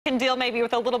can deal maybe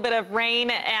with a little bit of rain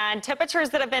and temperatures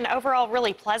that have been overall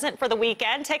really pleasant for the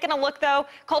weekend. Taking a look, though,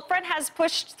 cold front has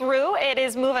pushed through. It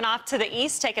is moving off to the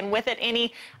east, taking with it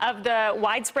any of the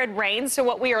widespread rain. So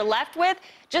what we are left with,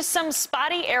 just some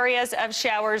spotty areas of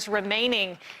showers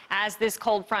remaining as this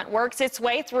cold front works its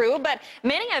way through. But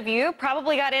many of you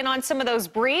probably got in on some of those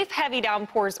brief heavy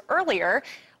downpours earlier.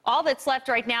 All that's left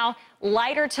right now,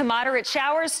 lighter to moderate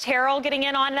showers. Terrell getting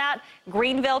in on that.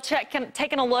 Greenville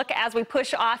taking a look as we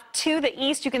push off to the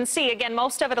east. You can see, again,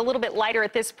 most of it a little bit lighter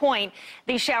at this point.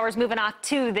 These showers moving off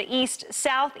to the east,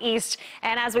 southeast.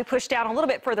 And as we push down a little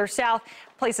bit further south,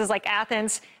 places like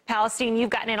Athens, Palestine, you've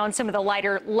gotten in on some of the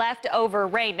lighter leftover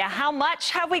rain. Now, how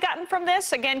much have we gotten from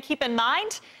this? Again, keep in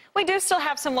mind, we do still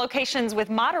have some locations with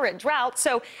moderate drought,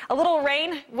 so a little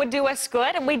rain would do us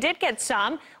good, and we did get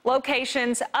some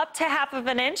locations up to ½ of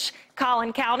an inch.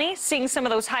 Collin County seeing some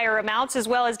of those higher amounts, as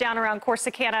well as down around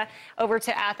Corsicana over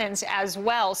to Athens as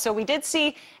well. So we did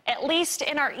see, at least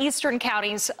in our eastern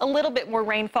counties, a little bit more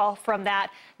rainfall from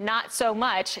that. Not so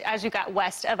much as you got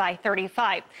west of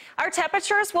I-35. Our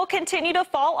temperatures will continue to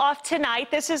fall off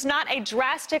tonight. This is not a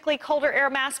drastically colder air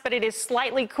mass, but it is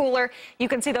slightly cooler. You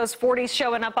can see those 40s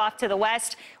showing up off to the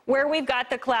west. Where we've got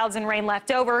the clouds and rain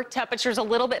left over, temperatures a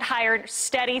little bit higher,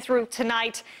 steady through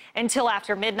tonight until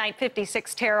after midnight.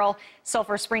 56 Terrell,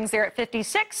 Sulphur Springs there at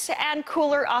 56, and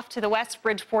cooler off to the west,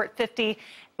 Bridgeport 50,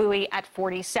 Bowie at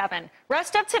 47.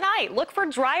 Rest of tonight, look for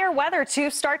drier weather to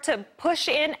start to push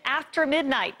in after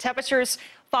midnight. Temperatures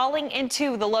falling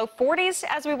into the low 40s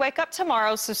as we wake up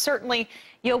tomorrow, so certainly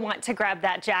you'll want to grab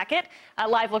that jacket. A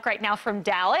live look right now from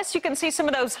Dallas. You can see some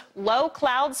of those low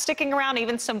clouds sticking around,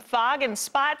 even some fog in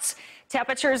spots.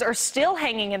 Temperatures are still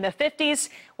hanging in the 50s.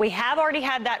 We have already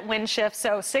had that wind shift,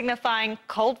 so signifying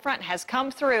cold front has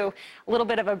come through. A little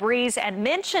bit of a breeze, and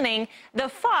mentioning the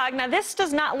fog. Now, this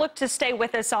does not look to stay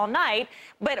with us all night,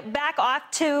 but back off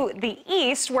to the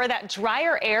east where that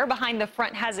drier air behind the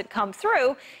front hasn't come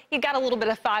through, you've got a little bit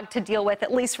of fog to deal with,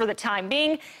 at least for the time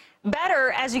being.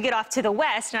 Better as you get off to the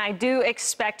west, and I do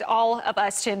expect all of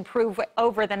us to improve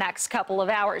over the next couple of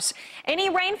hours. Any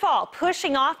rainfall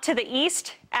pushing off to the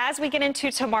east as we get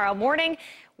into tomorrow morning.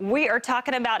 We are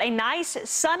talking about a nice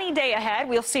sunny day ahead.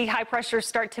 We'll see high pressure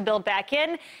start to build back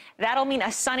in. That'll mean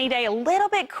a sunny day, a little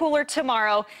bit cooler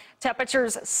tomorrow.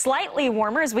 Temperatures slightly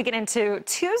warmer as we get into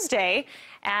Tuesday.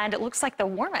 And it looks like the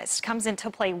warmest comes into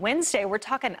play Wednesday. We're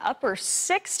talking upper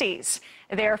 60s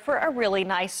there for a really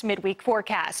nice midweek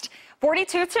forecast.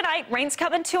 42 tonight, rain's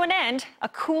coming to an end, a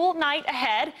cool night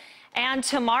ahead. And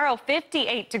tomorrow,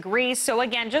 58 degrees. So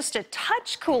again, just a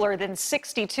touch cooler than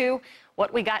 62.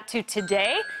 What we got to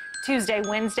today, Tuesday,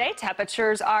 Wednesday,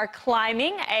 temperatures are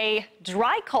climbing. A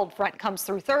dry cold front comes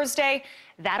through Thursday.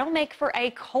 That'll make for a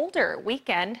colder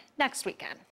weekend next weekend.